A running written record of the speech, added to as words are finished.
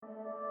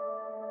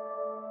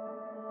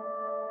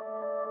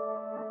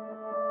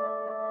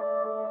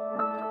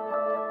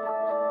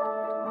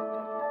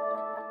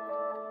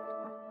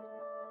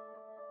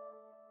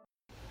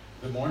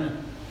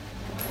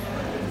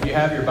you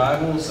have your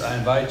Bibles, I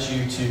invite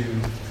you to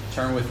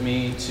turn with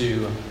me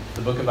to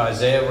the book of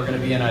Isaiah. We're going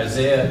to be in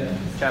Isaiah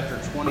chapter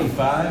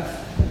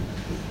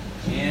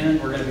 25,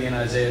 and we're going to be in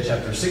Isaiah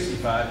chapter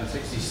 65 and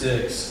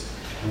 66,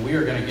 and we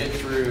are going to get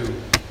through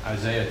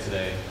Isaiah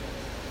today.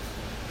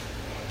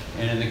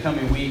 And in the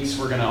coming weeks,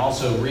 we're going to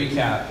also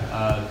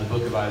recap the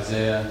book of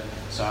Isaiah.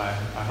 So I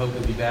hope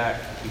you'll be back,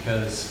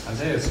 because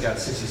Isaiah's got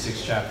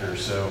 66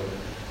 chapters, so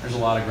there's a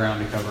lot of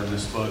ground to cover in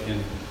this book.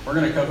 And we're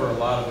going to cover a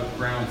lot of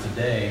ground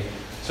today.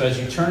 So as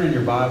you turn in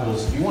your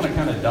Bibles, if you want to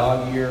kind of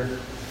dog ear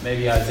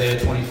maybe Isaiah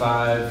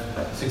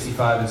 25,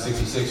 65, and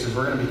 66, because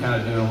we're going to be kind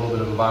of doing a little bit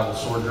of a Bible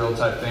sword drill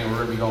type thing. We're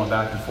going to be going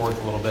back and forth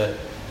a little bit.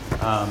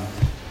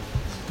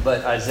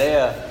 But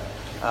Isaiah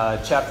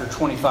chapter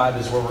 25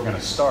 is where we're going to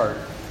start.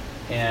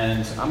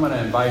 And I'm going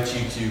to invite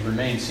you to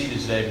remain seated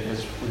today,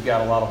 because we've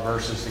got a lot of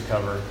verses to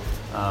cover.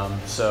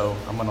 So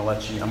I'm going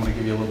to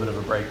give you a little bit of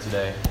a break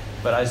today.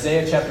 But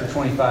Isaiah chapter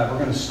 25, we're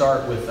going to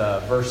start with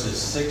verses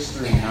 6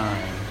 through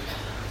 9.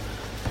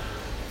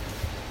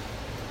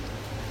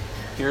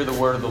 Hear the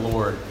word of the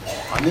Lord.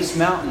 On this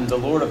mountain, the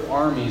Lord of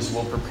armies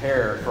will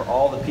prepare for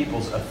all the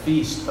peoples a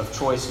feast of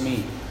choice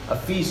meat, a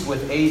feast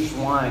with aged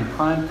wine,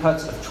 prime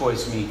cuts of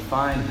choice meat,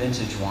 fine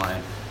vintage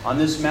wine. On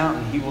this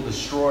mountain, he will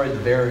destroy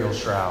the burial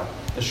shroud,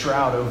 the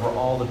shroud over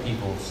all the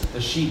peoples,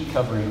 the sheet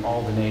covering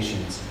all the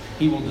nations.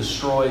 He will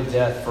destroy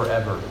death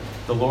forever.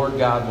 The Lord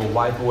God will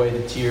wipe away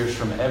the tears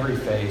from every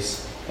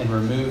face and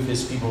remove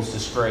his people's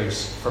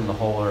disgrace from the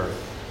whole earth.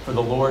 For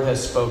the Lord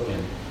has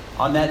spoken.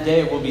 On that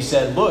day it will be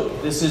said,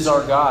 "Look, this is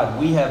our God.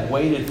 We have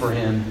waited for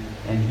him,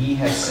 and he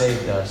has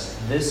saved us.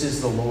 This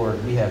is the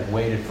Lord. We have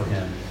waited for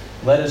him.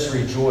 Let us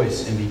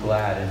rejoice and be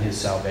glad in his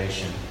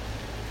salvation."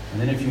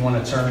 And then if you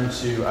want to turn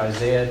to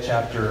Isaiah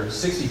chapter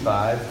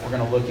 65, we're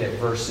going to look at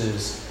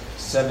verses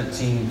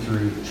 17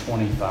 through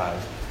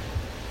 25.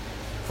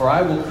 For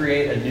I will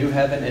create a new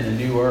heaven and a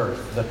new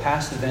earth. The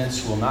past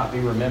events will not be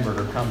remembered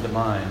or come to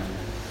mind.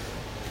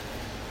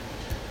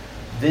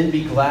 Then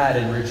be glad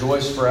and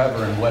rejoice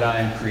forever in what I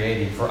am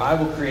creating. For I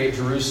will create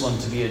Jerusalem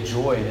to be a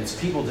joy and its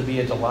people to be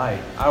a delight.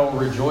 I will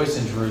rejoice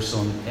in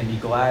Jerusalem and be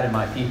glad in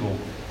my people.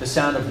 The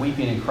sound of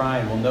weeping and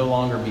crying will no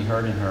longer be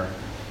heard in her.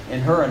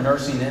 In her a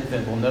nursing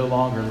infant will no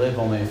longer live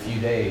only a few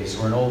days,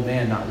 or an old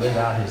man not live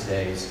out his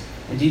days.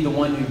 Indeed, the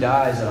one who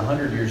dies at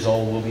 100 years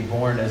old will be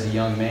born as a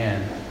young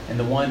man, and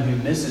the one who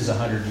misses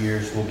 100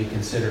 years will be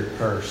considered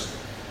cursed.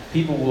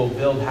 People will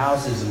build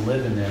houses and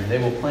live in them. They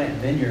will plant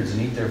vineyards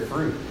and eat their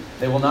fruit.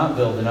 They will not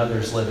build and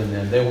others live in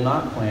them. They will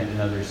not plant and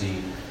others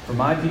eat. For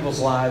my people's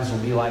lives will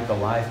be like the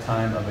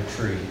lifetime of a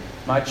tree.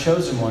 My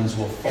chosen ones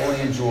will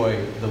fully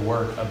enjoy the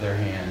work of their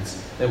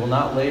hands. They will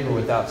not labor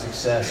without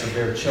success or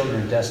bear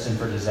children destined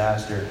for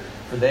disaster.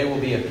 For they will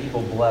be a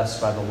people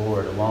blessed by the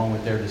Lord, along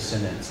with their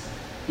descendants.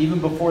 Even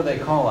before they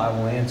call, I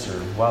will answer.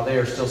 While they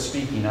are still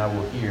speaking, I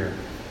will hear.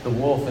 The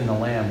wolf and the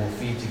lamb will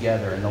feed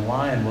together, and the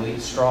lion will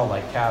eat straw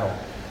like cattle.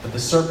 But the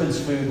serpent's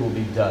food will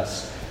be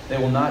dust. They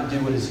will not do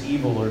what is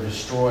evil or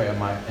destroy on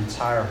my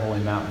entire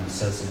holy mountain,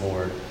 says the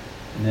Lord.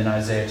 And then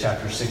Isaiah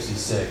chapter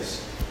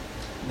 66.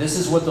 This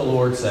is what the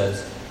Lord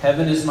says.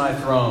 Heaven is my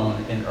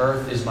throne, and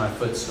earth is my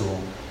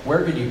footstool.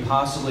 Where could you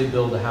possibly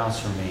build a house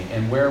for me,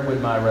 and where would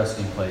my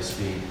resting place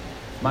be?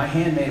 My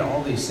hand made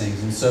all these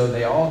things, and so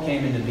they all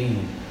came into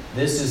being.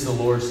 This is the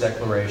Lord's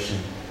declaration.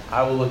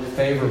 I will look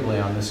favorably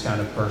on this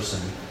kind of person,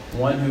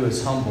 one who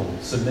is humble,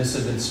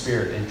 submissive in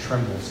spirit, and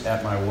trembles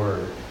at my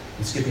word.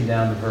 And skipping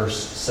down to verse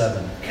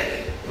 7.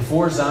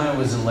 Before Zion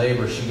was in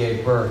labor, she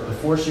gave birth.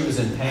 Before she was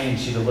in pain,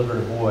 she delivered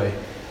a boy.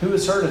 Who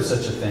has heard of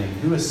such a thing?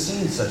 Who has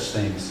seen such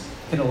things?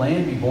 Can a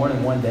land be born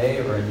in one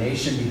day, or a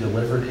nation be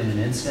delivered in an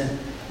instant?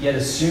 Yet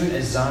as soon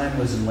as Zion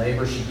was in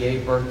labor, she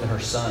gave birth to her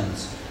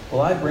sons.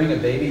 Will I bring a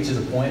baby to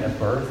the point of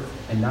birth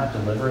and not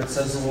deliver it,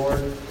 says the Lord?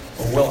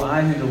 Or will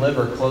I who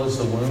deliver close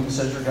the womb,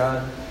 says your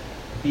God?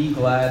 Be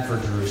glad for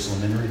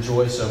Jerusalem and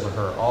rejoice over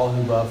her, all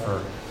who love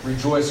her.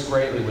 Rejoice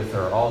greatly with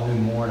her, all who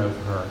mourn over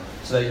her,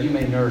 so that you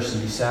may nurse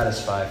and be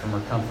satisfied from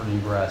her comforting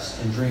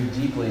breast, and drink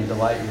deeply and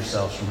delight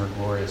yourselves from her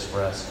glorious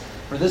breast.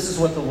 For this is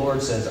what the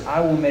Lord says, I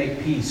will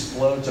make peace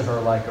flow to her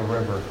like a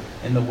river,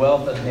 and the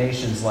wealth of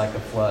nations like a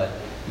flood.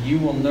 You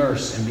will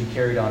nurse and be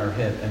carried on her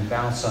hip, and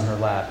bounce on her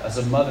lap. As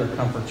a mother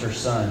comforts her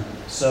son,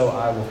 so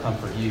I will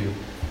comfort you,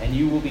 and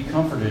you will be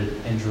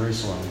comforted in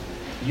Jerusalem.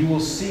 You will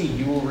see,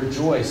 you will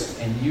rejoice,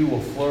 and you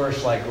will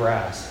flourish like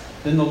grass.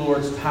 Then the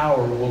Lord's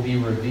power will be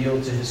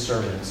revealed to his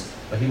servants,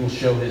 but he will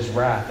show his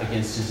wrath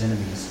against his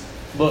enemies.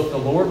 Look, the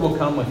Lord will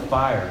come with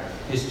fire.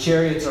 His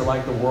chariots are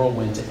like the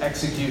whirlwind, to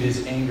execute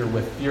his anger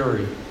with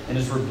fury, and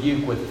his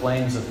rebuke with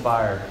flames of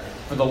fire.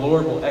 For the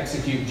Lord will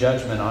execute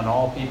judgment on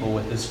all people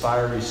with his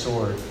fiery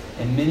sword,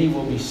 and many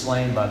will be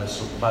slain by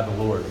the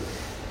Lord.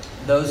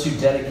 Those who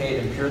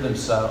dedicate and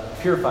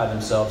purify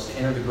themselves to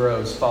enter the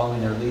groves, following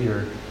their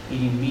leader,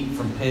 eating meat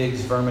from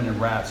pigs, vermin, and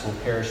rats, will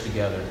perish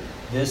together.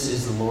 This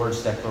is the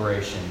Lord's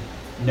declaration.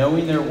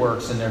 Knowing their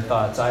works and their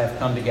thoughts, I have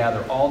come to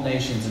gather all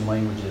nations and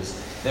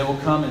languages. They will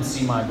come and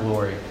see my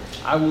glory.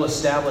 I will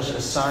establish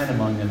a sign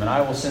among them, and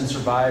I will send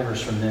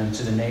survivors from them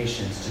to the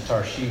nations, to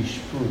Tarshish,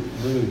 Put,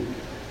 Lud,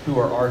 who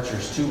are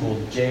archers,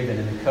 Tubal, Javan,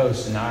 and the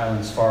coasts and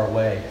islands far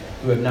away,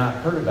 who have not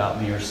heard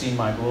about me or seen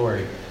my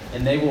glory.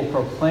 And they will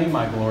proclaim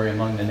my glory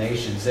among the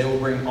nations. They will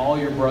bring all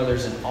your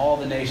brothers and all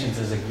the nations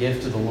as a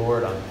gift to the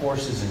Lord on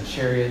horses and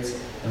chariots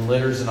and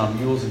litters and on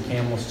mules and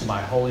camels to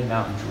my holy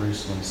mountain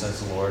Jerusalem,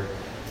 says the Lord.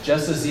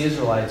 Just as the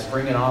Israelites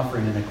bring an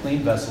offering in a clean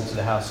vessel to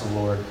the house of the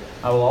Lord,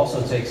 I will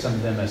also take some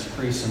of them as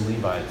priests and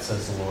Levites,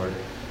 says the Lord.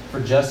 For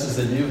just as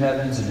the new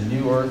heavens and the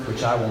new earth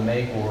which I will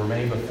make will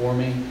remain before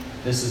me,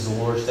 this is the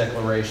Lord's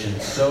declaration,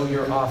 so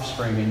your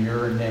offspring and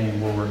your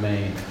name will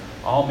remain.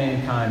 All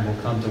mankind will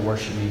come to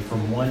worship me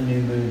from one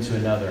new moon to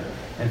another,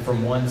 and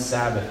from one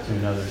Sabbath to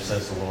another,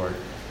 says the Lord.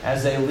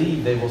 As they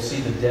leave, they will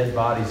see the dead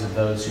bodies of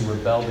those who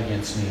rebelled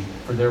against me,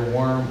 for their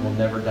worm will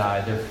never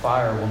die, their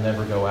fire will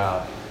never go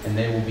out, and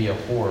they will be a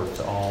horror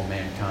to all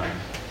mankind.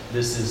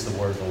 This is the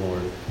word of the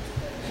Lord.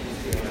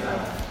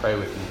 Pray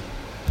with me.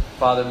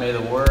 Father, may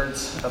the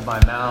words of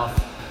my mouth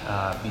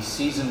be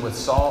seasoned with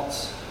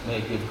salt. May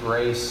it give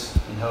grace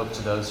and hope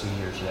to those who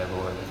hear today,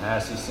 Lord. And I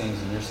ask these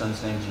things in your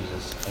Son's name,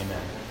 Jesus.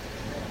 Amen.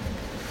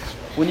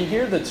 When you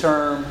hear the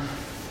term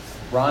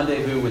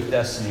rendezvous with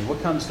destiny, what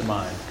comes to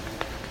mind?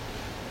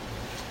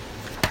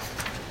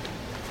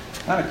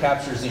 Kind of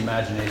captures the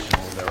imagination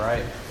a little bit,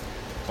 right?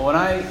 Well,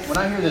 when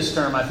I hear this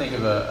term, I think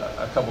of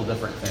a couple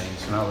different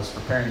things. When I was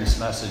preparing this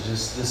message,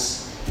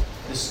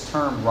 this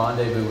term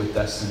rendezvous with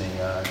destiny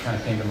kind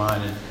of came to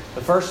mind. And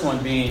the first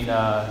one being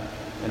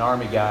an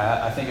Army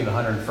guy, I think of the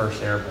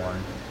 101st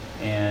Airborne.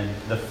 And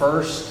the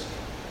first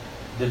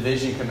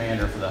division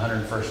commander for the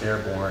 101st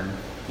Airborne,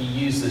 he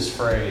used this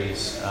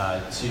phrase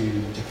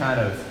to kind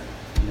of,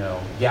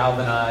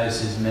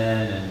 galvanize his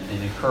men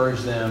and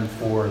encourage them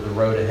for the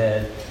road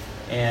ahead.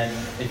 And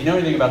if you know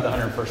anything about the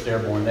 101st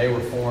Airborne, they were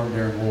formed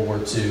during World War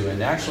II.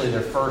 And actually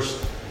their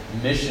first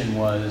mission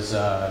was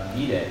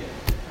D-Day,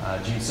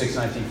 June 6,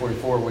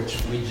 1944,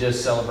 which we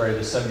just celebrated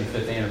the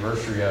 75th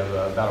anniversary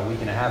of about a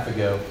week and a half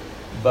ago.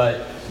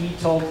 But he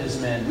told his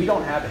men, we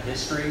don't have a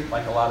history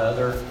like a lot of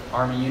other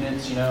Army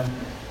units,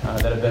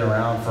 that have been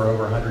around for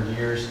over 100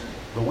 years.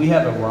 But we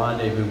have a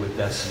rendezvous with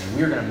destiny.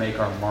 We're going to make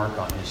our mark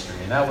on history.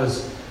 And that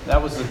was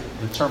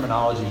the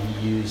terminology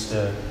he used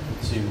to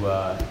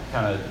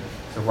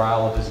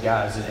rile up his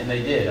guys. And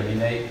they did. I mean,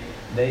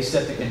 they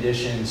set the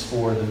conditions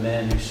for the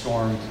men who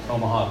stormed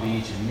Omaha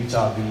Beach and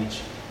Utah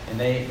Beach. And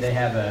they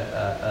have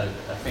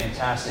a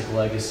fantastic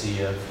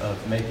legacy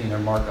of making their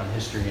mark on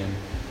history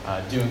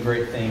and doing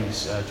great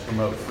things to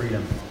promote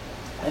freedom.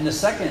 And the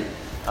second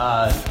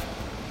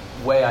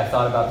way I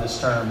thought about this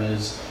term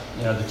is,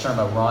 the term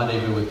of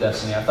rendezvous with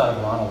destiny. I thought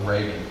of Ronald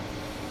Reagan.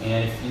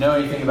 And if you know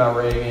anything about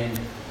Reagan,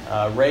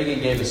 Reagan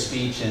gave a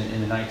speech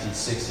in the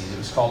 1960s. It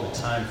was called The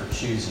Time for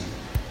Choosing.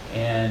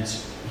 And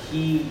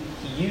he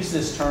used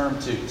this term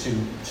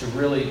to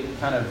really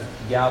kind of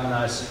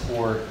galvanize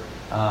support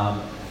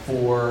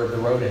for the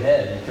road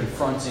ahead and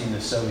confronting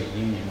the Soviet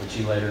Union, which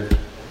he later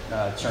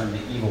termed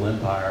the evil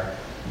empire.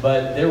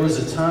 But there was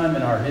a time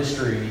in our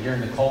history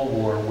during the Cold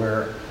War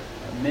where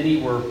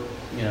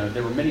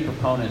there were many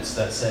proponents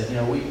that said,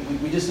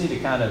 we just need to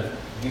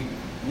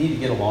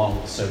get along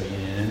with the Soviet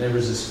Union. And there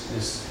was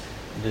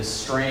this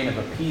strain of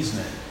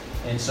appeasement.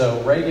 And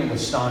so Reagan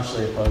was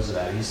staunchly opposed to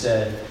that. He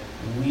said,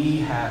 we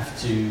have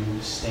to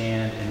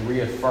stand and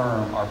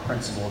reaffirm our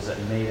principles that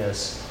made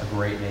us a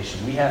great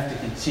nation. We have to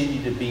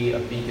continue to be a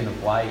beacon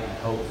of light and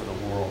hope for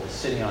the world,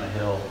 sitting on a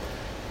hill.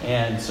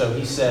 And so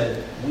he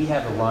said, we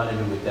have a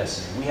rendezvous with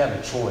destiny. We have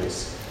a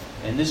choice.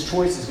 And this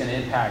choice is going to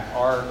impact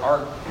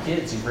our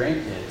kids and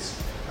grandkids.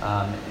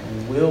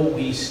 Will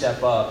we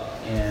step up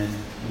and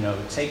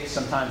take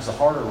sometimes the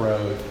harder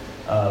road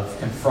of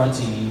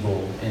confronting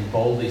evil and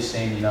boldly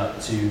standing up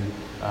to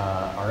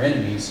our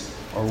enemies,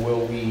 or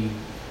will we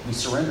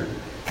surrender?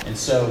 And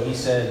so he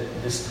said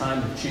this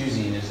time of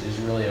choosing is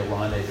really a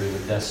rendezvous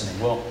with destiny.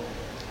 Well,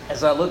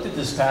 as I looked at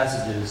these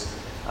passages,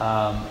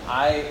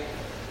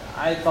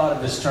 I thought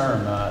of this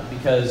term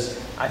because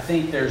I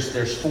think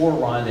there's four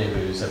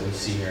rendezvous that we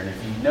see here. And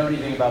if you know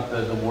anything about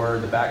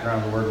the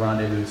background of the word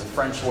rendezvous, it's a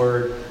French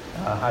word,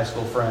 high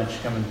school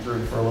French coming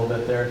through for a little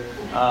bit there.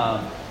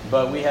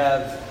 But we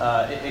have,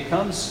 it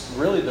comes,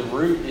 really the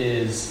root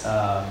is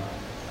to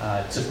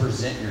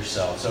present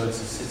yourself. So it's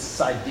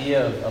this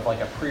idea of like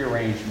a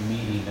prearranged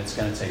meeting that's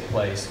going to take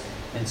place.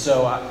 And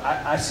so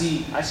I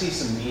see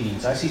some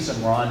meetings. I see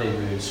some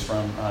rendezvous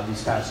from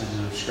these passages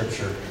of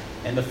Scripture.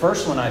 And the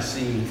first one I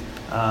see,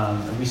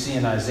 we see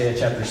in Isaiah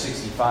chapter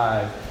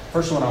 65.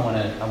 First one I want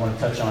to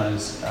touch on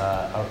is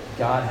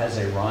God has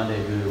a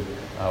rendezvous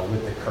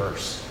with the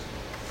curse.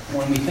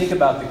 When we think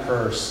about the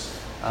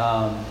curse,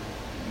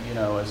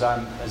 as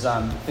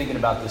I'm thinking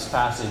about this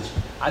passage,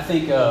 I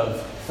think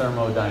of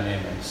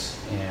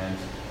thermodynamics. And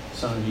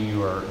some of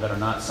you that are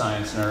not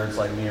science nerds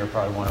like me are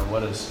probably wondering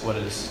what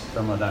is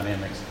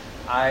thermodynamics.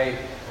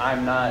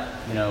 I'm not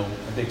a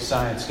big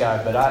science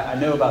guy, but I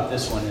know about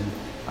this one.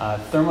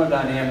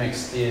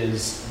 Thermodynamics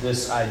is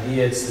this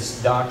idea, it's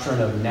this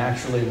doctrine of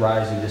naturally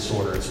rising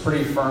disorder. It's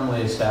pretty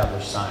firmly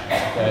established science,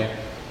 okay?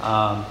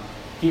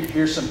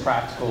 Here's some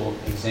practical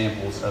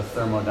examples of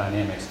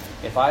thermodynamics.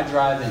 If I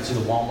drive into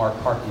the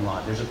Walmart parking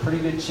lot, there's a pretty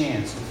good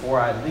chance before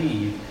I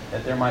leave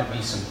that there might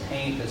be some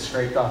paint that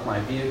scraped off my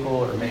vehicle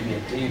or maybe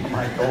a ding in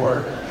my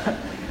door.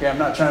 Okay, I'm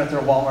not trying to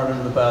throw Walmart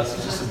under the bus.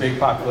 It's just a big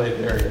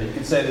populated area. You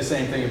could say the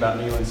same thing about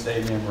Neyland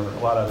Stadium or a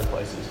lot of other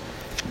places.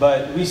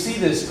 But we see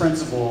this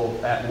principle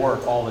at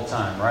work all the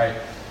time, right?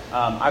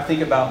 I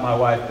think about my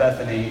wife,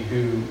 Bethany,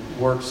 who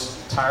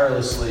works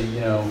tirelessly,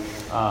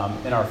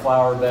 in our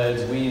flower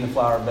beds, weeding the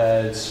flower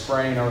beds,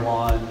 spraying our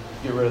lawn,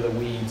 get rid of the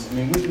weeds. I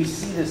mean, we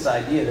see this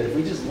idea that if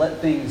we just let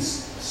things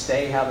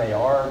stay how they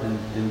are,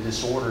 then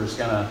disorder is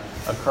going to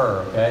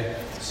occur, okay?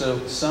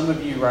 So some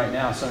of you right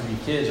now, some of you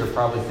kids are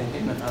probably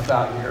thinking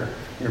about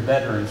your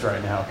bedrooms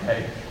right now,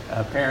 okay?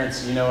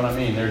 Parents, you know what I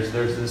mean. There's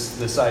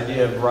this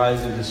idea of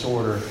rising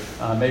disorder.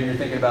 Maybe you're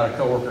thinking about a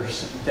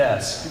coworker's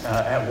desk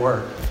at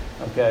work,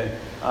 okay?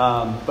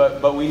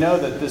 But we know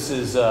that this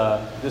is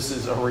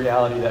a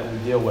reality that we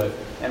deal with.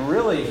 And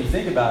really, if you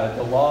think about it,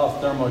 the law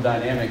of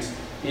thermodynamics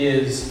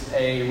is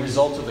a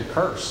result of the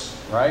curse,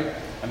 right?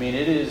 I mean,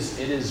 it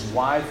is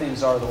why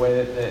things are the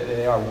way that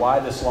they are, why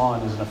this law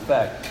is in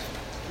effect.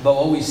 But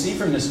what we see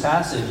from this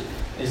passage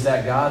is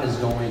that God is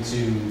going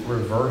to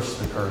reverse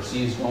the curse.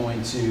 He is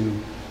going to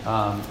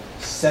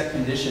set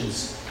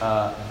conditions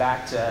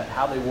back to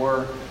how they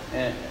were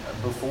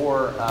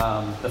before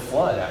the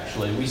flood,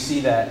 actually. We see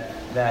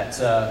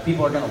that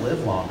people are going to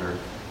live longer.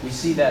 We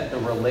see that the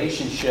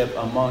relationship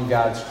among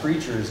God's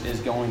creatures is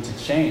going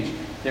to change.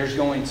 There's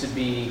going to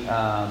be,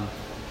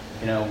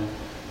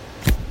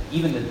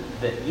 even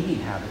the eating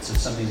habits of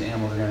some of these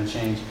animals are going to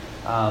change.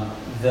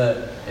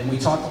 And we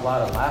talked a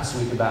lot last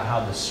week about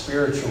how the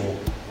spiritual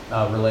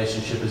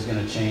relationship is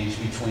going to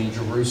change between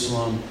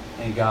Jerusalem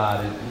and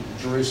God. And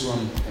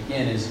Jerusalem,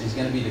 again, is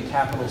going to be the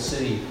capital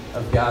city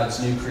of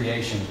God's new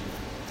creation.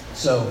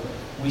 So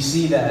we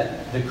see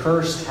that the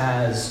cursed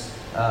has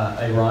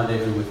a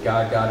rendezvous with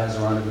God. God has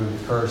a rendezvous with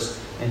the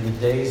cursed. And the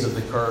days of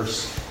the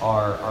curse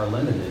are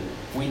limited.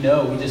 We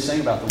just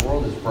sang about the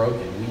world is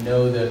broken. We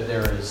know that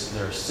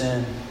there's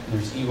sin,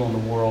 there's evil in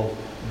the world.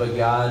 But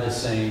God is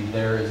saying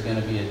there is going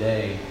to be a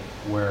day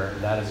where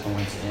that is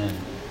going to end.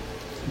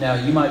 Now,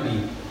 you might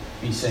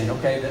be saying,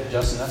 okay,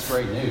 Justin, that's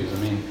great news. I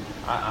mean,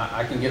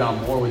 I can get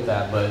on board with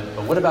that. But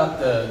what about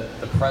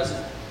the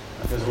present?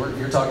 Because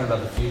you're talking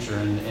about the future,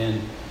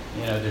 and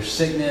there's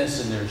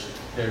sickness, and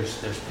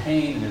there's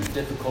pain, and there's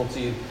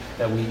difficulty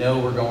that we know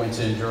we're going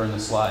to endure in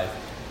this life,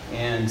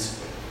 and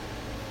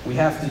we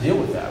have to deal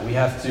with that. We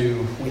have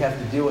to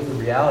deal with the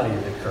reality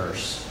of the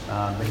curse.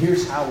 But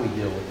here's how we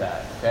deal with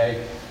that.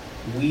 Okay.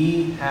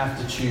 We have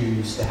to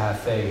choose to have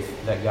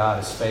faith that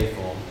God is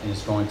faithful and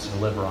is going to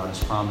deliver on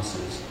His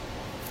promises.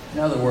 In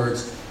other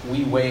words,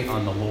 we wait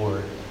on the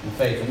Lord in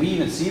faith. And we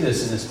even see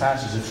this in this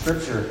passage of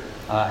Scripture,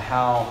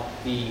 how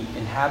the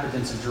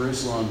inhabitants of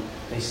Jerusalem,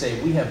 they say,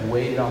 we have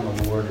waited on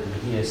the Lord and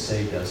He has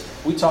saved us.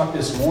 We talked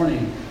this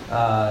morning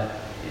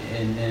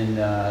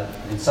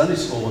in Sunday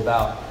school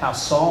about how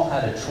Saul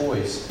had a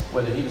choice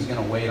whether he was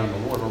going to wait on the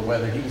Lord or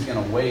whether he was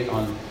going to wait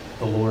on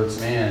the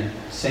Lord's man,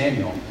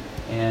 Samuel.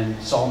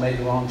 And Saul made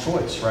the wrong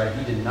choice, right?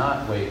 He did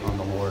not wait on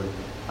the Lord.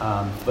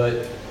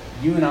 But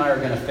you and I are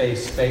going to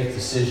face faith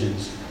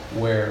decisions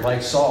where,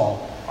 like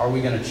Saul, are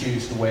we going to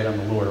choose to wait on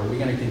the Lord? Are we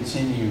going to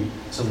continue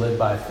to live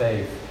by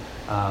faith?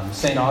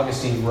 St.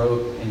 Augustine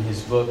wrote in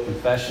his book,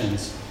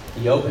 Confessions,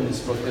 he opened his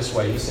book this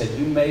way. He said,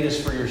 you made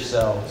us for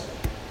yourselves,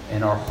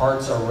 and our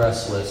hearts are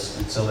restless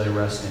until they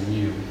rest in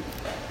you.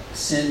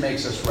 Sin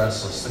makes us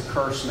restless. The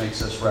curse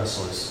makes us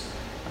restless.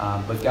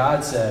 But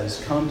God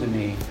says, come to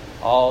me,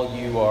 all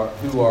you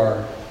who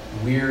are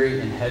weary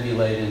and heavy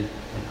laden,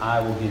 and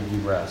I will give you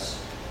rest.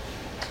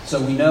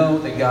 So we know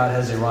that God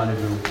has a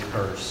rendezvous with the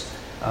curse.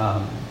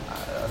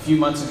 A few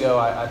months ago,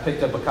 I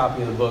picked up a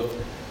copy of the book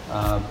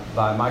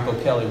by Michael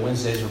Kelly,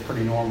 Wednesdays Were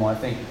Pretty Normal. I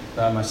think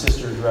my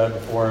sister's read it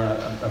before,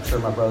 and I'm sure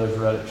my brother's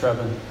read it.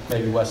 Trevin,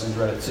 maybe Weston's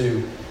read it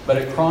too. But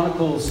it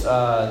chronicles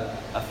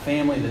a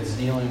family that's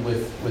dealing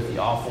with the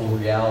awful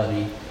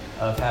reality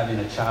of having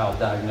a child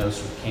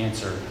diagnosed with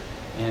cancer.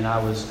 And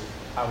I was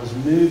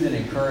moved and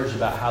encouraged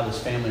about how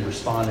this family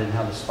responded and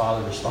how this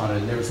father responded.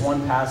 And there was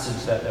one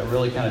passage that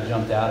really kind of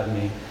jumped out at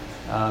me,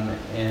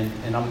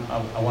 and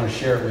I want to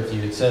share it with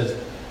you. It says,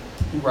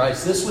 he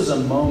writes, this was a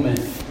moment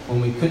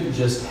when we couldn't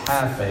just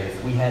have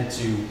faith. We had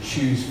to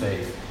choose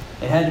faith.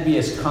 It had to be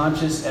as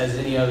conscious as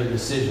any other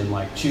decision,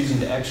 like choosing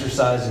to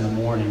exercise in the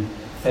morning.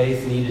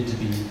 Faith needed to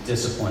be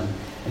disciplined.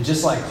 And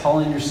just like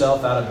hauling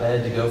yourself out of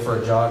bed to go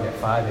for a jog at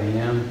 5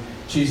 a.m.,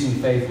 choosing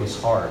faith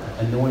was hard,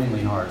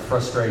 annoyingly hard,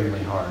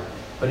 frustratingly hard.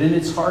 But in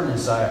its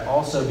hardness, I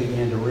also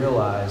began to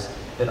realize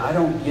that I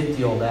don't get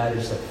the old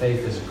adage that faith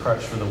is a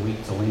crutch for the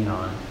weak to lean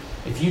on.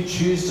 If you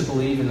choose to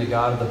believe in the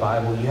God of the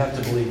Bible, you have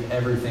to believe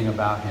everything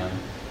about Him.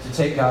 To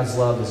take God's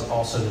love is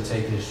also to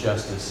take His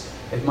justice.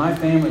 If my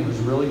family was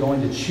really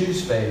going to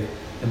choose faith,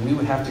 then we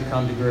would have to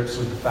come to grips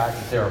with the fact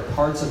that there are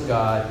parts of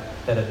God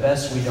that at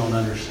best we don't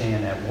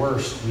understand, at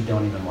worst we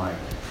don't even like.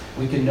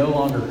 We can no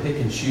longer pick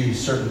and choose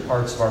certain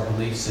parts of our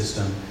belief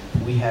system.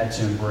 We had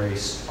to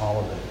embrace all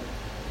of it.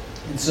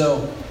 And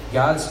so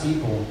God's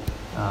people,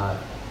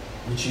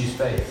 we choose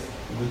faith.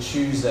 We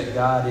choose that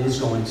God is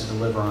going to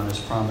deliver on his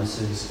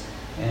promises,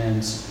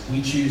 and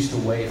we choose to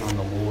wait on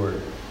the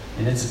Lord.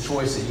 And it's a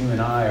choice that you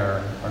and I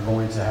are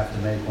going to have to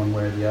make one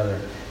way or the other.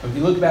 If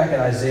you look back at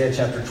Isaiah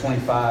chapter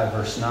 25,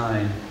 verse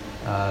 9,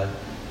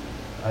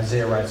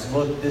 Isaiah writes,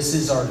 "Look, this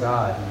is our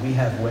God. We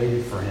have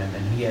waited for him,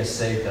 and he has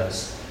saved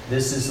us.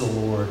 This is the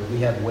Lord. We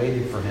have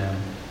waited for him.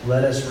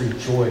 Let us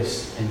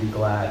rejoice and be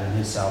glad in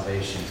his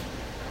salvation."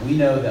 We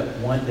know that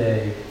one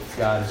day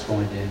God is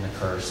going to end the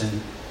curse.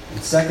 And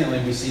secondly,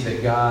 we see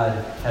that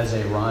God has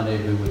a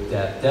rendezvous with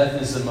death.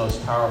 Death is the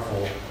most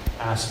powerful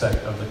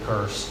aspect of the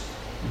curse.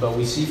 But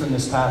we see from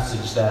this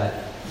passage that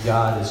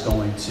God is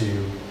going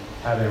to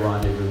have a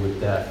rendezvous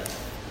with death.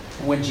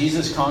 When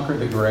Jesus conquered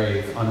the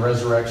grave on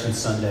Resurrection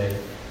Sunday,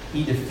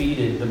 he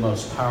defeated the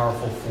most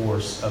powerful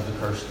force of the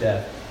cursed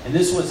death. And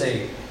this was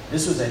a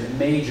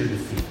major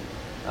defeat.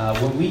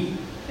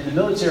 In the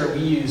military,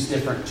 we use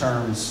different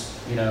terms,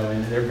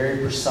 and they're very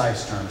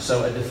precise terms.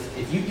 So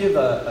if you give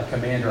a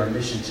commander a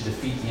mission to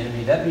defeat the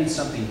enemy, that means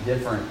something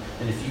different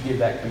than if you give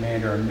that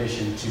commander a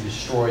mission to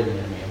destroy the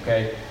enemy,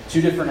 okay?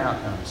 Two different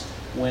outcomes.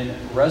 When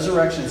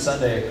Resurrection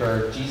Sunday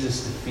occurred,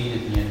 Jesus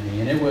defeated the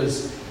enemy, and it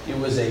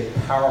was a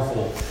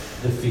powerful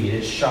defeat.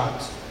 It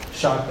shocked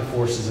the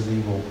forces of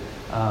evil.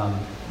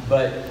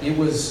 But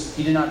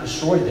he did not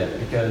destroy death,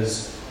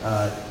 because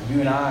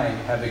you and I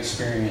have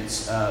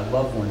experienced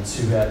loved ones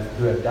who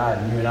have died,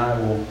 and you and I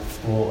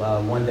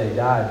will one day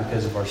die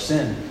because of our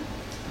sin.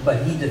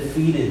 But he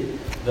defeated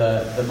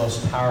the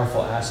most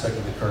powerful aspect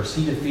of the curse.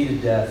 He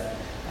defeated death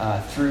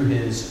through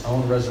his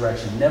own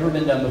resurrection. Never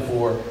been done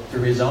before.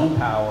 Through his own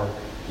power,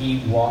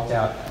 he walked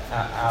out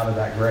of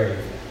that grave.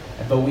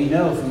 But we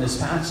know from this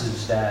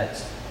passage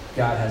that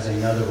God has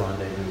another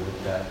rendezvous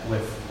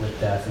with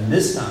death, and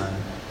this time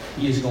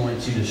he is going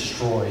to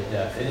destroy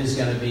death. It is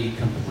going to be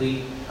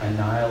complete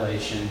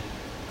annihilation,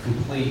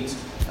 complete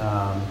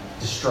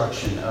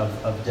destruction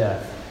of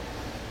death.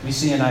 We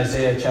see in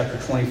Isaiah chapter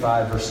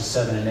 25, verses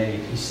 7 and 8,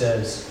 he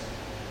says,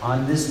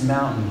 "On this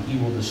mountain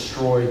he will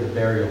destroy the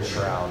burial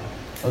shroud."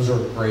 Those are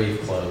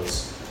grave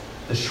clothes.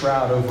 "The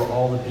shroud over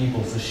all the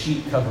peoples, the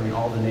sheet covering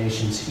all the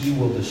nations. He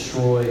will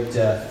destroy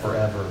death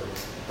forever.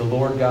 The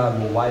Lord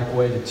God will wipe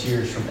away the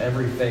tears from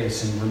every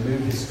face and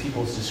remove his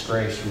people's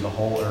disgrace from the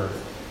whole earth.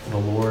 For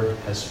the Lord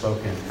has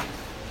spoken."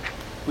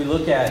 We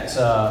look at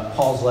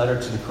Paul's letter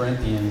to the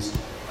Corinthians.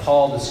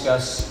 Paul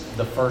discussed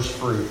the first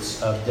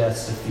fruits of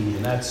death's defeat,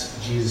 and that's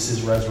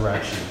Jesus'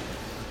 resurrection.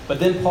 But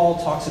then Paul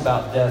talks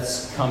about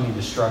death's coming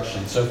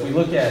destruction. So if we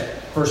look at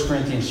 1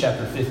 Corinthians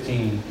chapter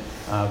 15,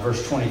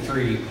 verse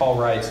 23, Paul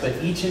writes, "But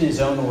each in his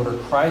own order,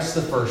 Christ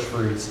the first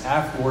fruits,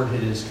 afterward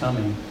it is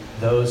coming,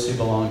 those who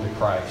belong to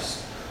Christ."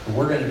 And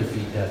we're going to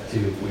defeat death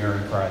too if we are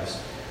in Christ.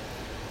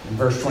 In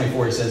verse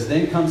 24, he says,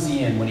 "Then comes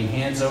the end, when he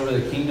hands over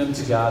the kingdom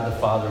to God the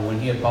Father, when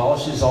he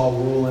abolishes all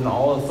rule and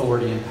all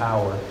authority and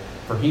power.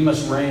 For he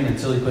must reign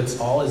until he puts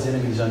all his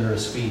enemies under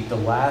his feet. The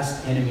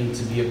last enemy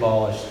to be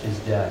abolished is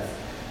death.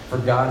 For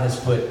God has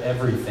put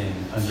everything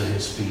under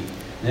his feet."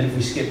 And then if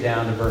we skip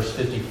down to verse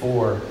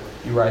 54,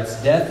 he writes,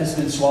 "Death has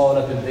been swallowed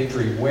up in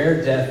victory.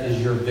 Where, death,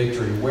 is your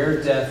victory?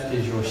 Where, death,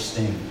 is your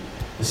sting?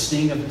 The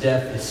sting of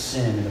death is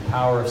sin, and the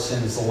power of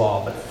sin is the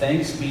law. But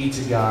thanks be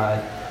to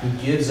God who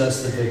gives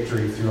us the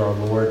victory through our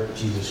Lord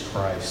Jesus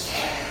Christ."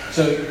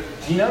 So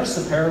do you notice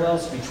the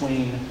parallels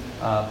between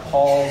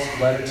Paul's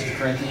letter to the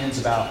Corinthians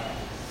about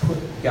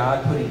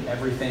God putting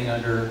everything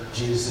under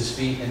Jesus'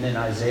 feet, and then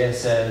Isaiah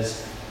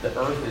says the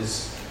earth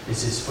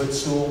is his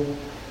footstool?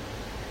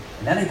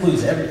 And that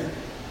includes everything.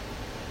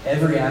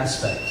 Every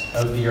aspect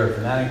of the earth.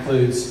 And that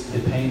includes the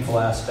painful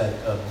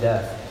aspect of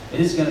death. It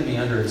is going to be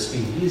under his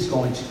feet. He is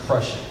going to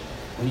crush it.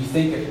 When you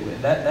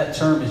think that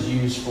term is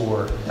used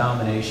for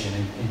domination,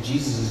 and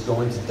Jesus is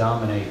going to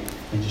dominate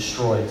and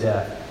destroy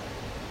death.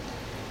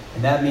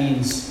 And that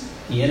means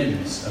the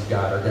enemies of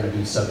God are going to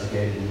be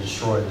subjugated and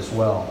destroyed as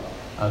well.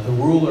 The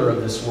ruler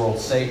of this world,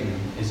 Satan,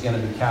 is going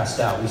to be cast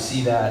out. We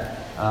see that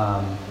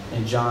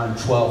in John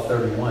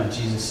 12:31.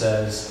 Jesus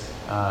says,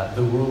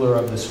 "The ruler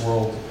of this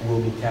world will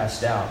be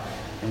cast out."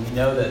 And we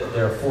know that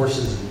there are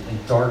forces in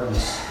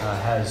darkness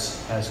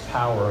has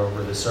power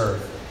over this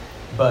earth.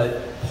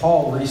 But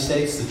Paul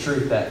restates the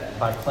truth that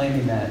by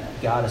claiming that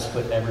God has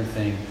put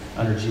everything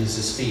under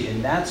Jesus' feet.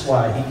 And that's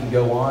why he can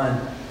go on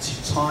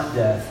to taunt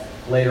death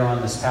later on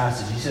in this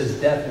passage. He says,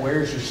 "Death,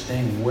 where is your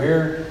sting?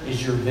 Where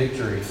is your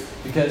victory?"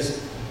 Because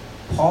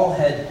Paul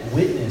had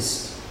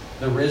witnessed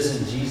the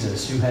risen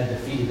Jesus who had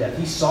defeated death.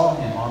 He saw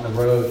him on the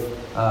road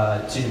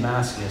to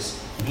Damascus,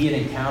 and he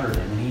had encountered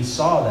him, and he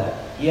saw that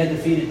he had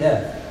defeated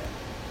death.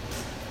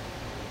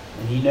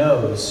 And he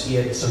knows,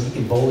 so he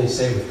can boldly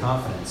say with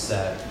confidence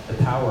that the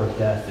power of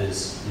death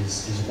is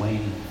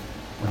waning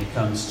when it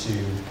comes to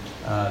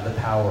the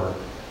power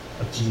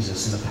of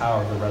Jesus and the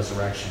power of the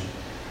resurrection.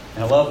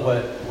 And I love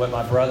what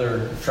my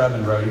brother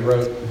Trevin wrote. He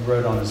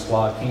wrote on his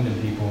blog,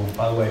 Kingdom People.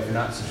 By the way, if you're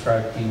not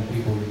subscribed to Kingdom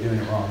People, you're doing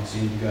it wrong, so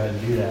you need to go ahead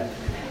and do that.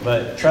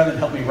 But Trevin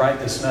helped me write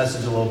this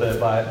message a little bit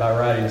by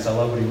writing this. I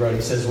love what he wrote.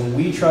 He says, when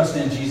we trust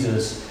in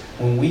Jesus,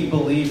 when we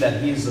believe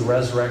that He is the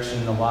resurrection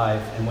and the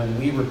life, and when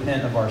we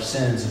repent of our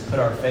sins and put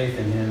our faith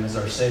in Him as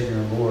our Savior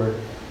and Lord,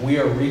 we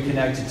are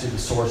reconnected to the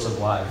source of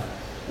life.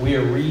 We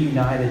are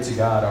reunited to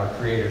God, our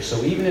Creator.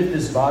 So even if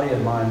this body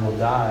of mine will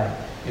die,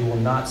 it will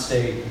not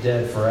stay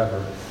dead forever.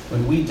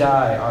 When we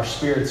die, our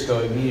spirits go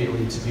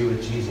immediately to be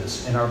with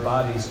Jesus, and our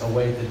bodies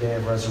await the day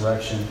of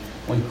resurrection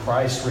when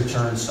Christ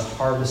returns to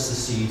harvest the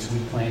seeds we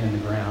plant in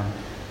the ground.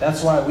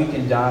 That's why we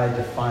can die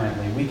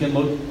defiantly. We can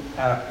look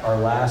at our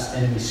last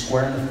enemy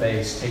square in the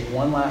face, take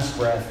one last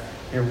breath,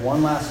 hear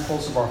one last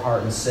pulse of our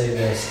heart, and say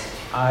this: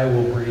 I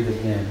will breathe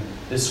again.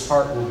 This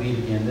heart will beat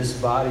again. This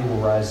body will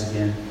rise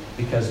again,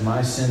 because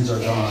my sins are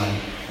gone,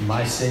 and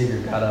my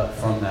Savior got up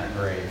from that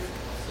grave.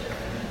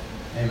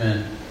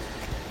 Amen.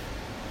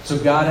 So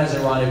God has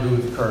a rendezvous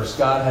with the curse.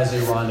 God has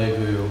a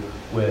rendezvous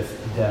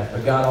with death.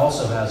 But God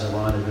also has a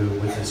rendezvous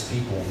with His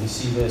people. We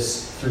see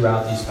this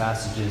throughout these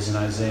passages in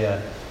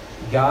Isaiah.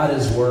 God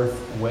is worth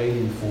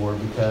waiting for,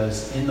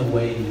 because in the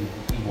waiting,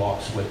 He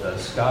walks with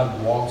us.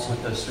 God walks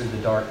with us through the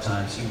dark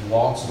times. He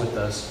walks with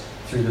us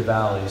through the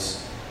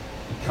valleys.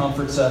 He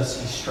comforts us.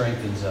 He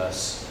strengthens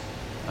us.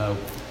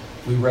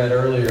 We read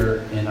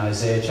earlier in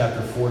Isaiah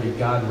chapter 40,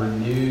 God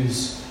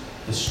renews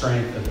the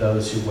strength of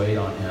those who wait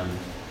on Him.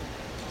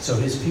 So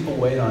His people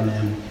wait on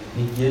Him,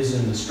 and He gives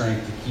them the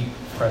strength to keep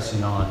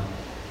pressing on.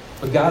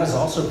 But God is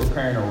also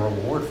preparing a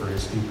reward for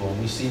His people.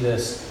 And we see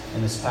this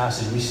in this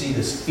passage. We see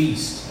this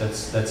feast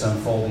that's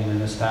unfolding in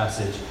this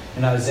passage.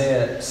 In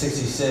Isaiah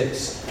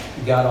 66,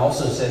 God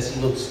also says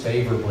He looks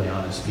favorably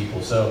on His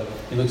people. So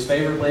He looks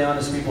favorably on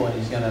His people, and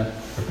He's going to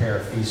prepare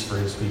a feast for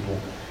His people.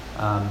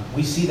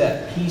 We see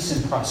that peace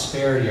and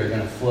prosperity are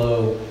going to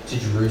flow to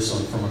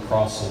Jerusalem from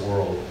across the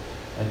world.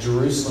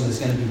 Jerusalem is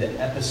going to be the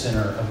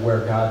epicenter of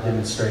where God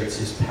demonstrates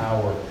His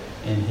power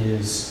and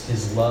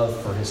His love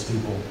for His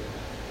people.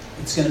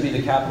 It's going to be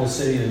the capital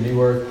city of the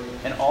new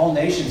earth, and all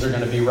nations are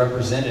going to be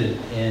represented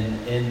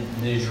in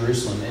New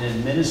Jerusalem and in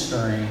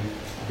administering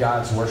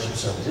God's worship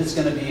service. It's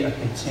going to be a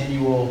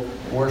continual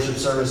worship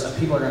service.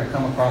 People are going to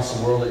come across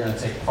the world. They're going to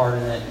take part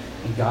in it,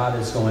 and God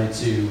is going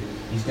to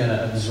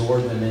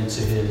absorb them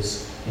into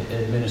His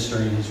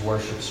administering His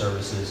worship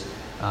services.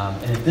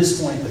 And at this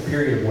point, the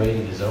period of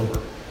waiting is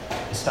over.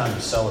 It's time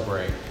to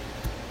celebrate.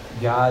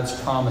 God's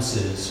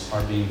promises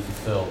are being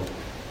fulfilled.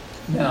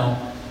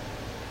 Now,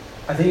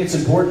 I think it's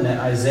important that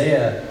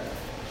Isaiah,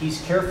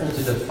 he's careful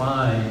to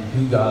define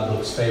who God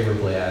looks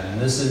favorably at.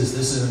 And this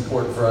is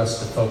important for us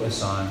to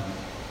focus on.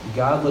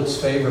 God looks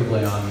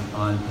favorably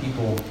on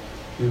people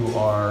who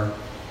are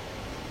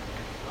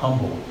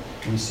humble.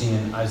 We see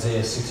in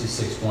Isaiah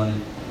 66,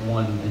 1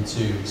 and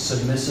 2,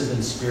 submissive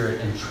in spirit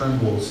and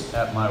trembles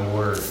at my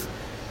word.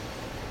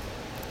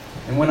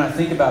 And when I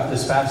think about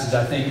this passage,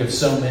 I think of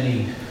so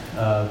many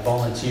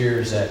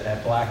volunteers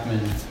at Blackman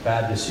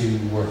Baptist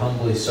who were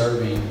humbly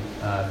serving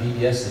VBS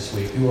this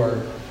week, who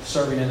are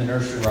serving in the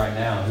nursery right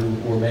now,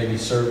 who were maybe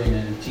serving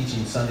and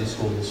teaching Sunday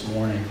school this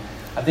morning.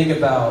 I think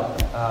about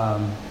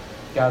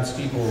God's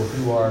people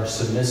who are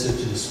submissive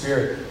to the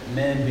Spirit,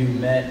 men who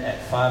met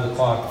at 5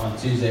 o'clock on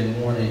Tuesday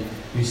morning,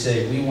 who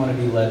say, we want to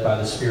be led by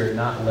the Spirit,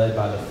 not led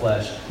by the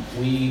flesh.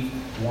 We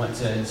want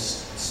to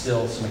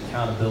instill some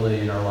accountability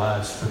in our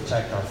lives,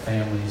 protect our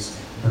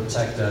families,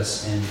 protect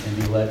us, and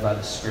be led by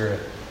the Spirit.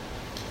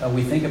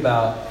 We think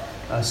about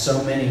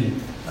so many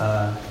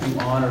who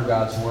honor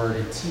God's Word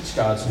and teach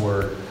God's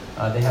Word.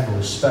 They have a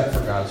respect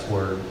for God's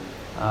Word.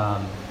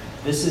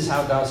 This is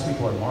how God's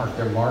people are marked.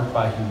 They're marked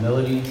by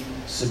humility,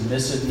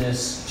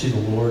 submissiveness to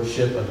the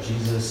lordship of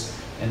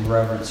Jesus, and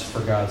reverence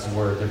for God's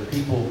Word. They're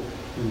people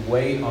who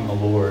wait on the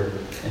Lord,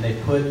 and they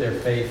put their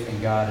faith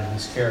in God and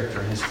His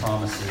character and His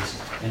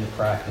promises into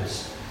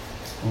practice.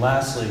 And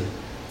lastly,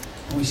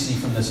 we see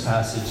from this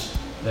passage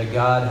that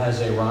God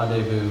has a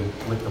rendezvous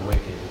with the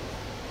wicked.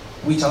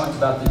 We talked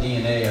about the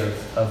DNA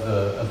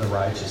of the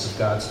righteous, of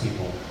God's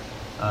people.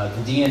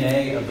 The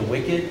DNA of the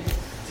wicked,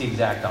 it's the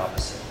exact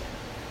opposite.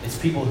 It's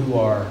people who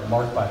are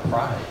marked by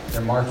pride.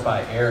 They're marked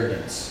by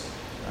arrogance.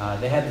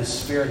 They have this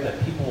spirit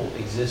that people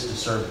exist to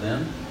serve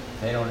them.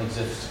 They don't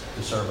exist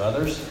to serve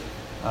others.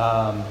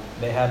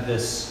 They have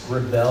this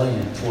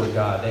rebellion toward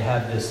God. They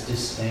have this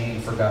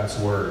disdain for God's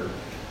Word.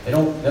 They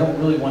don't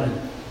really want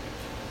to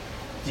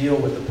deal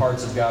with the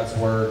parts of God's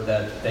Word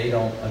that they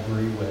don't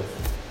agree with.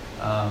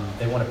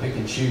 They want to pick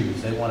and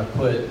choose. They want to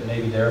put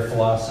maybe their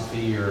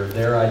philosophy or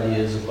their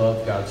ideas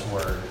above God's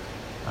Word.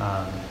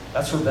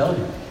 That's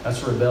rebellion.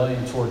 That's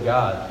rebellion toward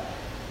God.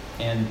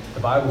 And the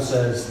Bible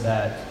says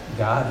that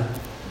God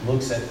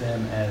looks at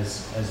them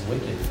as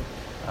wicked.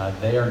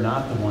 They are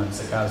not the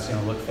ones that God is going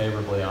to look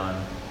favorably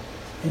on.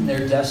 And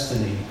their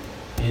destiny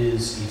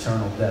is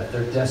eternal death.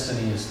 Their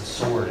destiny is the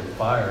sword and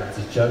fire. It's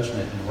the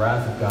judgment and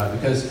wrath of God,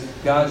 because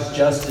God's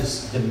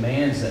justice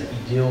demands that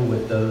He deal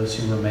with those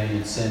who remain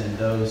in sin and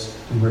those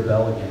who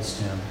rebel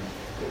against Him.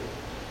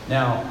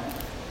 Now,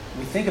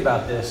 we think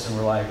about this and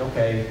we're like,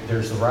 okay,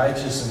 there's the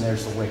righteous and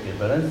there's the wicked.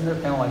 But isn't there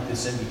kind of like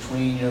this in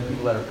between,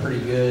 people that are pretty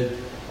good?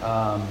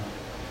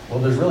 Well,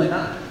 there's really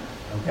not,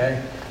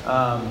 okay?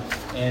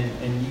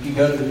 And you can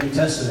go to the New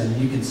Testament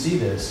and you can see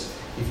this.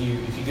 If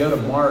you go to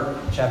Mark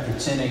chapter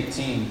 10,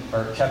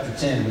 chapter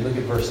 10, we look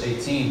at verse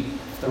 18,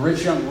 the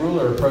rich young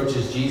ruler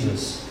approaches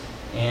Jesus,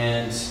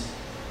 and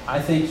I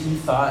think he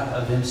thought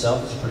of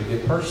himself as a pretty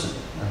good person.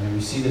 I mean,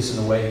 we see this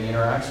in the way he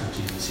interacts with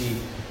Jesus.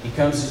 He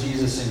comes to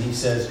Jesus and he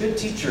says, "Good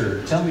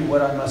teacher, tell me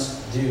what I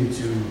must do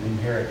to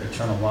inherit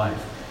eternal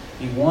life."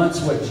 He wants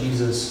what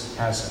Jesus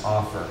has to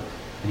offer,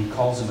 and he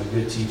calls him a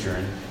good teacher.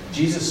 And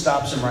Jesus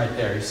stops him right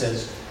there. He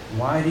says,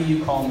 "Why do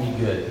you call me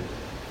good?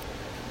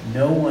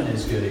 No one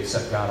is good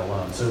except God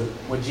alone." So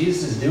what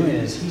Jesus is doing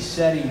is he's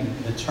setting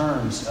the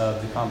terms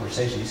of the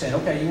conversation. He's saying,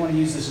 okay, you want to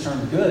use this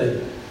term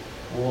good?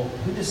 Well,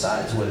 who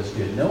decides what is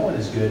good? No one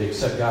is good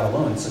except God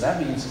alone. So that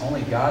means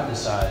only God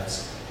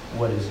decides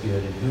what is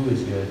good and who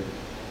is good.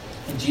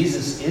 And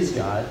Jesus is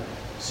God,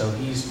 so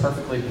he's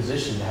perfectly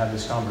positioned to have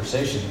this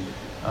conversation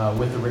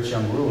with the rich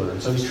young ruler.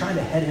 And so he's trying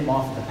to head him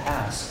off the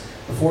path.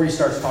 Before he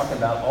starts talking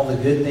about all the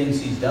good things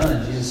he's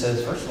done, Jesus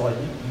says, first of all,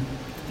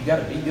 you got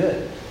to be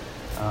good.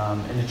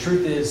 And the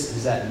truth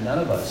is that none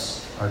of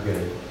us are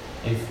good.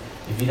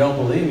 If you don't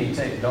believe me,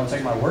 don't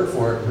take my word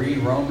for it. Read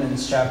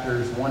Romans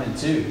chapters 1 and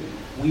 2.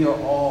 We are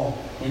all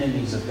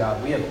enemies of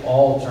God. We have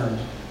all turned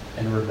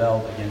and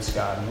rebelled against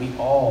God. And we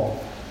all,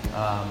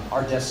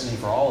 our destiny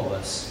for all of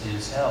us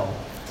is hell.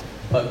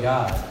 But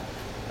God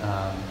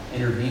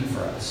intervened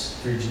for us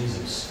through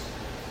Jesus.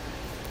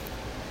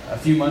 A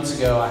few months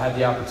ago, I had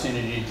the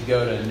opportunity to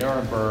go to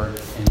Nuremberg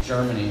in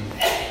Germany.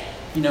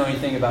 If you know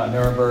anything about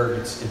Nuremberg,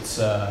 it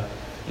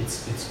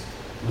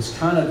was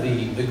kind of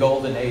the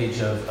golden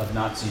age of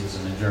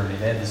Nazism in Germany.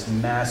 They had this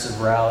massive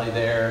rally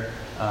there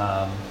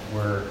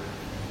where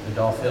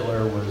Adolf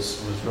Hitler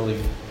was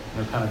really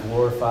kind of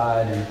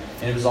glorified, and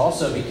it was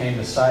also became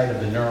the site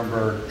of the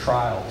Nuremberg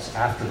trials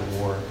after the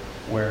war,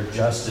 where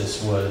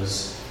justice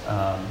was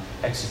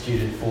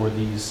executed for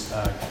these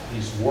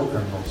war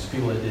criminals,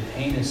 people that did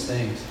heinous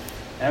things.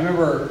 And I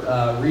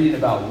remember reading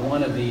about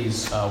one of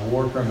these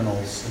war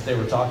criminals that they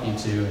were talking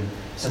to, and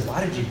said,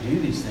 "Why did you do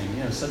these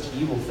things? Such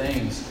evil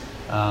things.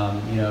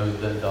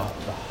 The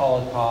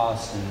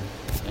Holocaust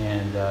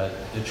and the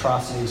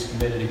atrocities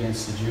committed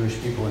against the Jewish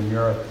people in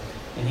Europe."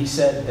 And he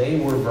said they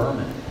were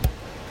vermin.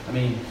 I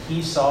mean,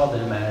 he saw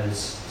them as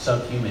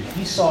subhuman.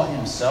 He saw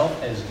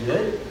himself as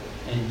good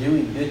and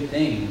doing good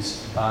things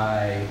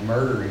by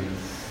murdering,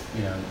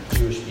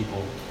 Jewish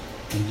people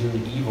and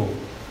doing evil.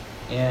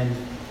 And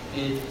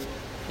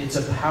it's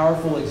a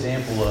powerful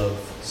example of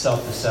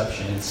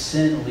self-deception, and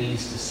sin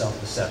leads to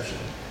self-deception.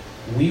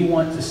 We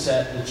want to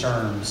set the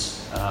terms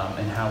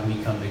and how we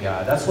come to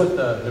God. That's what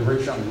the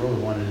rich young ruler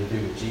wanted to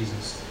do with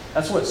Jesus.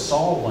 That's what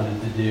Saul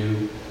wanted to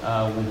do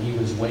when he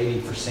was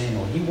waiting for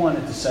Samuel. He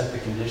wanted to set the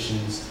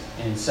conditions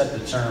and set the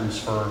terms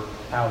for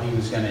how he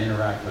was going to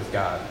interact with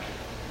God.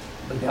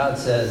 But God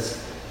says,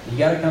 you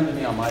got to come to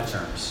me on my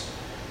terms.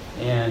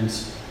 And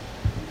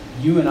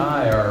you and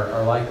I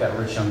are like that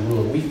rich young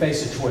ruler. We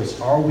face a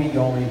choice. Are we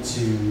going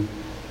to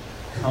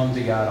come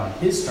to God on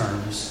his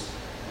terms,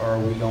 or are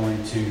we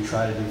going to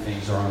try to do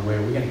things our own way?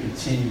 Are we going to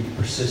continue to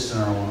persist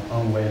in our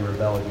own way and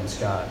rebel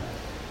against God?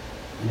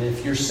 And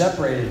if you're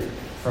separated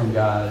from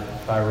God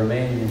by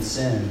remaining in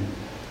sin,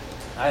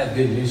 I have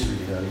good news for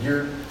you,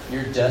 though.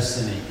 Your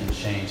destiny can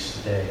change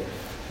today.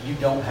 You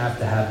don't have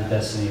to have the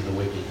destiny of the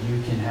wicked.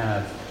 You can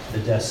have the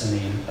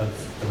destiny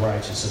of the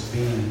righteous, of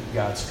being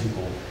God's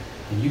people.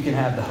 And you can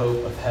have the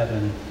hope of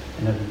heaven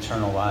and of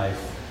eternal life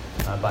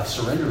by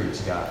surrendering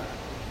to God,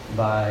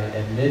 by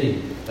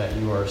admitting that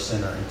you are a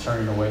sinner and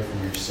turning away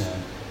from your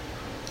sin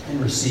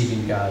and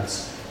receiving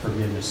God's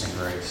forgiveness and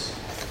grace.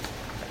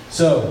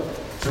 So,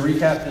 to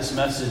recap this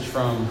message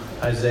from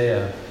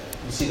Isaiah,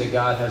 you see that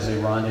God has a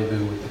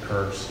rendezvous with the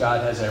curse.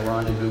 God has a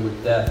rendezvous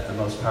with death, the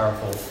most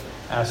powerful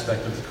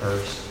aspect of the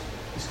curse.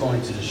 He's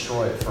going to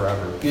destroy it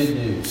forever. Good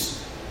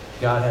news.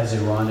 God has a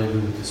rendezvous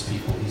with his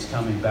people. He's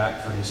coming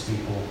back for his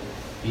people.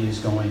 He is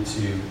going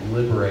to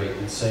liberate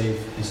and save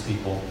his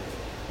people.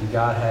 And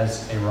God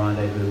has a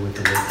rendezvous with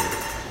the wicked.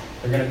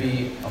 They're going to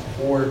be a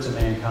horror to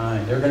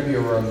mankind. They're going to be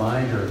a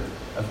reminder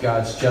of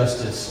God's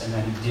justice and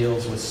that he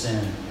deals with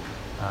sin.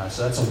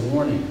 So that's a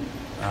warning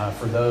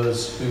for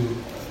those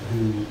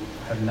who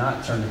have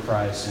not turned to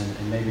Christ,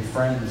 and maybe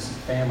friends and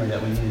family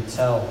that we need to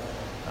tell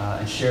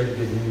and share the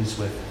good news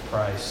with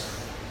Christ,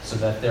 so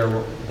that their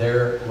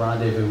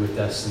rendezvous with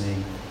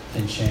destiny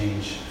can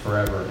change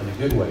forever in a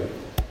good way.